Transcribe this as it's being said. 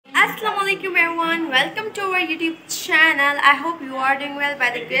Assalamualaikum everyone, welcome to our YouTube channel. I hope you are doing well by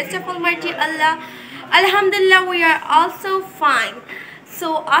the grace of Almighty Allah. Alhamdulillah we are also fine.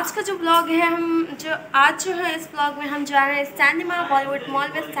 So आज का जो blog है आज है इस blog में हम जा रहे हैं सिनेमा बॉलीवुड मॉल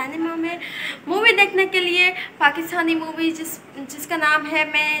में सिनेमा में मूवी देखने के लिए। पाकिस्तानी मूवी जिसका नाम है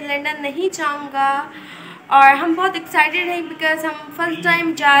मैं लंदन नहीं जाऊंगा। और हम बहुत एक्साइटेड हैं बिकॉज हम फर्स्ट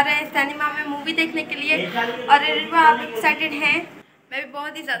टाइम जा रहे हैं सिनेमा में मूवी देखने के लिए। और आप एक्साइटेड हैं, मैं भी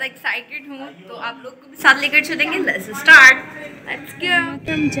बहुत ही ज़्यादा एक्साइटेड हूँ, तो आप लोग को भी साथ लेकर चलेंगे। Let's start, let's go.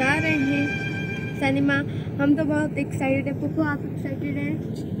 हम जा रहे हैं सिनेमा, हम तो बहुत एक्साइटेड है। पुप्पू आप एक्साइटेड हैं?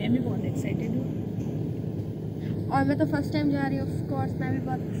 मैं भी बहुत एक्साइटेड हूँ और मैं तो फर्स्ट टाइम जा रही हूँ। ऑफ कोर्स मैं भी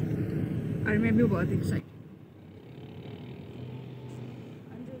बहुत और मैं भी बहुत एक्साइटेड।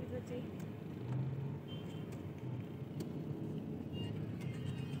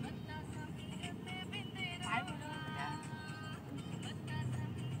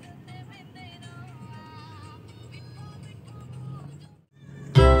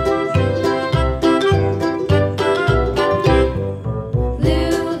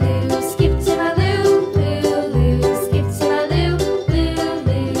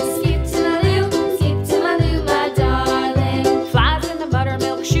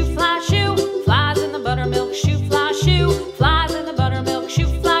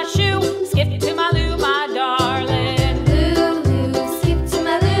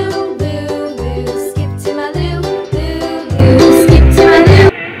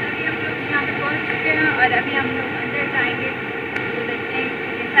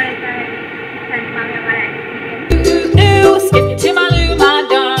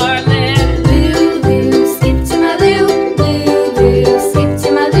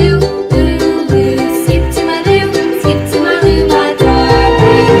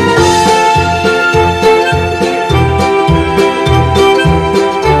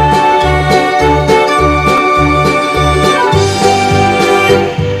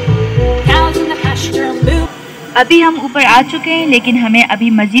 अभी हम ऊपर आ चुके हैं, लेकिन हमें अभी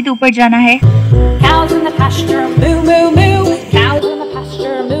मजीद ऊपर जाना है।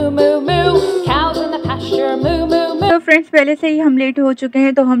 तो फ्रेंड्स पहले से ही हम लेट हो चुके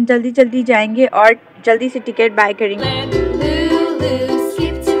हैं, तो हम जल्दी जल्दी जाएंगे और जल्दी से टिकट बाय करेंगे।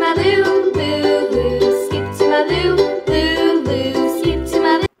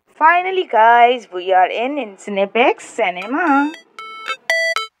 Finally guys we are in Cinepax cinema.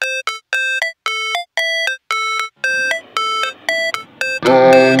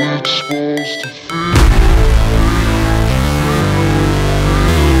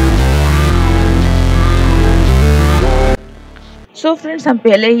 So friends हम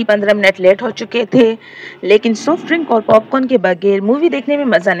पहले ही 15 मिनट लेट हो चुके थे, लेकिन सॉफ्ट ड्रिंक और पॉपकॉर्न के बगैर मूवी देखने में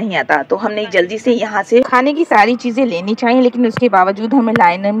मज़ा नहीं आता। तो हमने जल्दी से यहाँ से खाने की सारी चीज़ें लेनी चाहिए, लेकिन उसके बावजूद हमें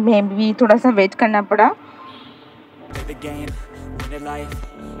लाइन में भी थोड़ा सा वेट करना पड़ा।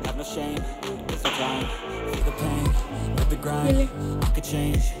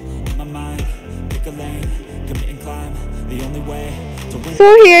 So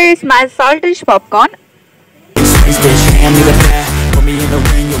here is my saltish popcorn.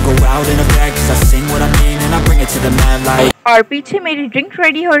 और पीछे मेरी ड्रिंक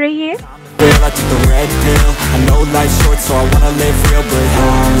रेडी हो रही है।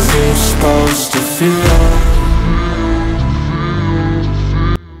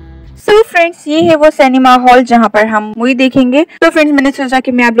 So फ्रेंड्स ये है वो सिनेमा हॉल जहाँ पर हम मूवी देखेंगे। तो फ्रेंड्स मैंने सोचा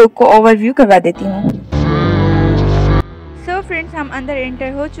कि मैं आप लोग को ओवरव्यू करवा देती हूँ। So फ्रेंड्स हम अंदर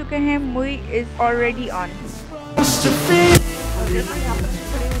एंटर हो चुके हैं। Movie is already on.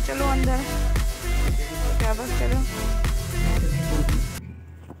 चलो अंदर, क्या बस चलो।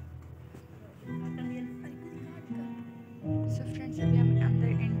 So फ्रेंड्स अभी हम अंदर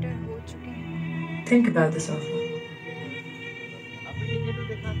एंटर हो चुके हैं। Think about this offer.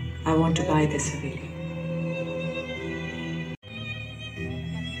 I want to buy this really.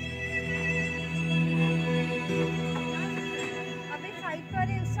 अबे साइड पर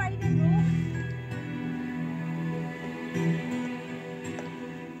है, उस साइड है ब्रो।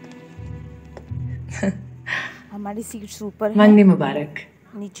 हमारी सीट्स ऊपर है। मंगनी मुबारक।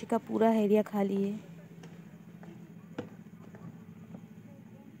 नीचे का पूरा एरिया खाली है।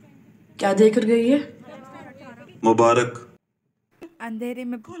 क्या देखकर गई है? मुबारक। अंधेरे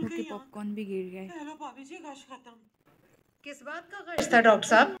में पुप्पू के पॉपकॉर्न भी गिर गए। किस बात का गश था डॉक्टर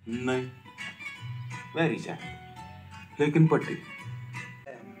साहब? नहीं, वेरी सैड, लेकिन पट्टी।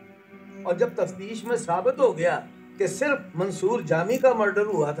 और जब तफ्तीश में साबित हो गया कि सिर्फ मंसूर जामी का मर्डर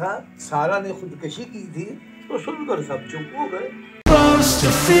हुआ था, सारा ने खुदकशी की थी, तो सुनकर सब चुप हो गए।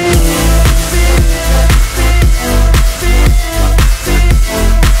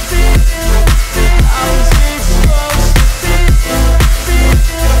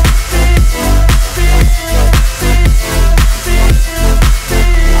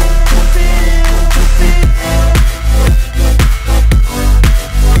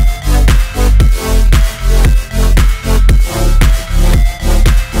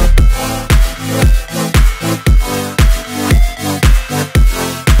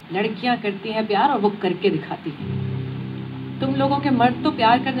 करती हैं प्यार और वो करके दिखाती हैं। तुम लोगों के मर्द तो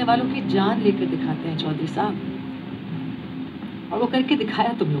प्यार करने वालों की जान लेकर दिखाते हैं चौधरी साहब, और वो करके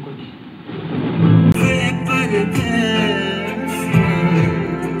दिखाया तुम लोगों ने।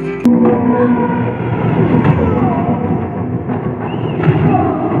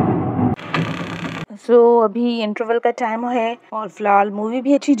 अभी इंटरवल का टाइम है और फिलहाल मूवी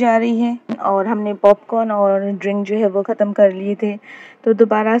भी अच्छी जा रही है और हमने पॉपकॉर्न और ड्रिंक जो है वो ख़त्म कर लिए थे, तो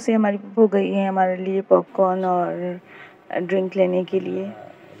दोबारा से हमारी हो गई है हमारे लिए पॉपकॉर्न और ड्रिंक लेने के लिए।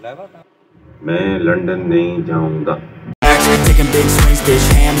 मैं लंदन नहीं जाऊंगा। Taking big swings, bitch,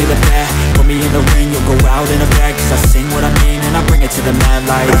 hand me the bat. Put me in the ring, you'll go out in a bag. 'Cause I sing what I mean and I bring it to the mad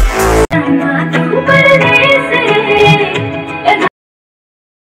light.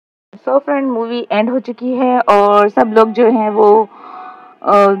 So friend, movie and हो चुकी है और सब लोग जो हैं वो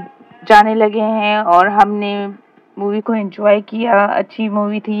जाने लगे हैं और हमने मूवी को एंजॉय किया। अच्छी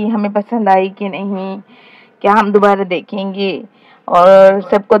मूवी थी, हमें पसंद आई कि नहीं, क्या हम दोबारा देखेंगे और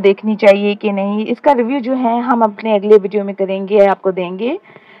सबको देखनी चाहिए कि नहीं, इसका रिव्यू जो है हम अपने अगले वीडियो में करेंगे, आपको देंगे।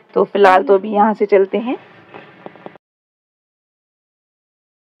 तो फिलहाल तो अभी यहाँ से चलते हैं।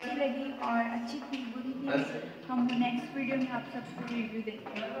 अच्छी लगी और अच्छी थी, बुरी थी, हम नेक्स्ट वीडियो में आप सबको रिव्यू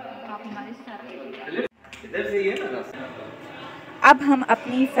देंगे, तो आप हमारे साथ। अब हम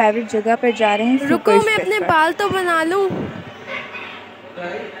अपनी फेवरेट जगह पर जा रहे हैं। रुको, मैं अपने बाल तो बना लूं।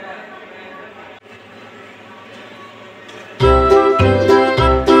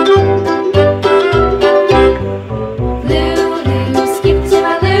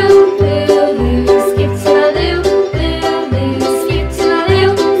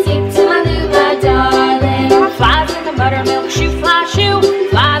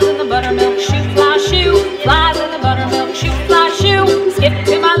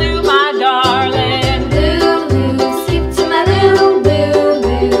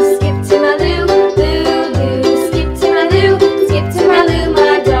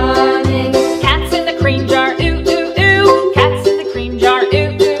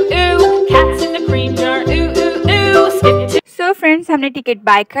 फ्रेंड्स, हमने टिकट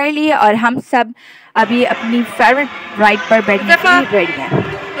बाय कर ली और हम सब अभी अपनी फेवरेट राइड पर बैठने के लिए रेडी हैं।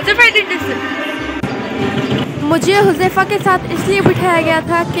 मुझे हुज़ैफा के साथ इसलिए बिठाया गया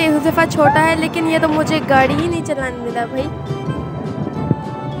था कि हुज़ैफा छोटा है, लेकिन ये तो मुझे गाड़ी ही नहीं चलाने देता भाई।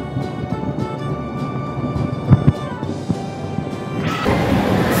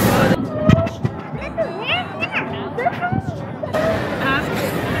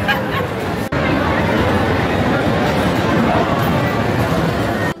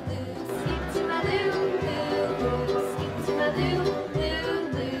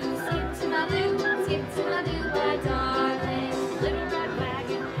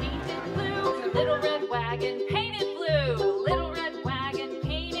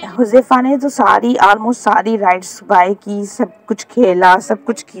 हुज़ैफा ने तो ऑलमोस्ट सारी राइड्स बाय की, सब कुछ खेला, सब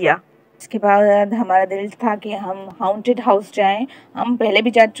कुछ किया। इसके बाद हमारा दिल था कि हम हाउंटेड हाउस जाएं। हम पहले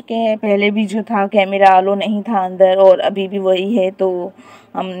भी जा चुके हैं, पहले भी जो था कैमरा अलो नहीं था अंदर और अभी भी वही है, तो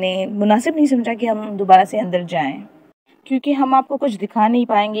हमने मुनासिब नहीं समझा कि हम दोबारा से अंदर जाएं, क्योंकि हम आपको कुछ दिखा नहीं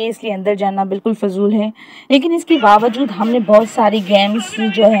पाएंगे, इसलिए अंदर जाना बिल्कुल फजूल है। लेकिन इसके बावजूद हमने बहुत सारी गेम्स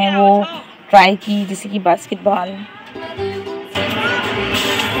जो हैं वो ट्राई की, जैसे कि बास्केटबॉल।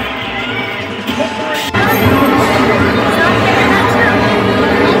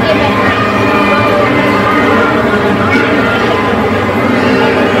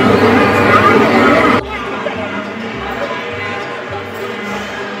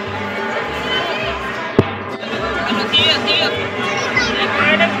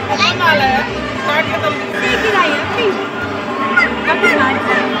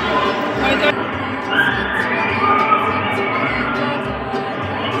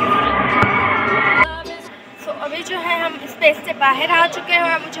 अभी जो है हम स्पेस से बाहर आ चुके हैं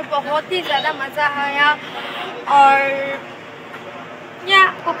और मुझे बहुत ही ज़्यादा मज़ा आया। और या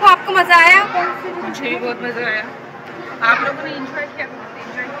कोको, आपको मज़ा आया? मुझे भी बहुत मज़ा आया। आप लोगों ने एंजॉय किया?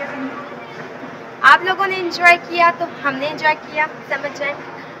 आप लोगों ने एंजॉय किया तो हमने एंजॉय किया, समझ जाए।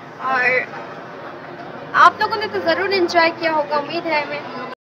 और आप लोगों ने तो ज़रूर एंजॉय किया होगा, उम्मीद है हमें।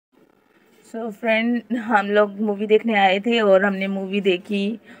 सो फ्रेंड, हम लोग मूवी देखने आए थे और हमने मूवी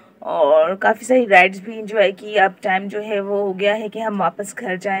देखी और काफ़ी सारी राइड्स भी इंजॉय की। अब टाइम जो है वो हो गया है कि हम वापस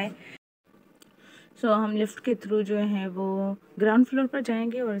घर जाएं। सो हम लिफ्ट के थ्रू जो है वो ग्राउंड फ्लोर पर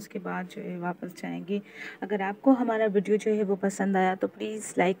जाएंगे और उसके बाद जो है वापस जाएंगे। अगर आपको हमारा वीडियो जो है वो पसंद आया तो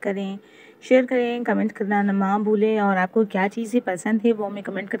प्लीज़ लाइक करें, शेयर करें, कमेंट करना ना भूलें और आपको क्या चीज़ें पसंद है वो हमें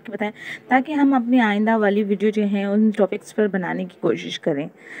कमेंट करके बताएं, ताकि हम अपनी आइंदा वाली वीडियो जो है उन टॉपिक्स पर बनाने की कोशिश करें।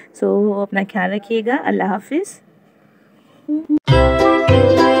 सो अपना ख्याल रखिएगा। अल्लाह हाफिज़।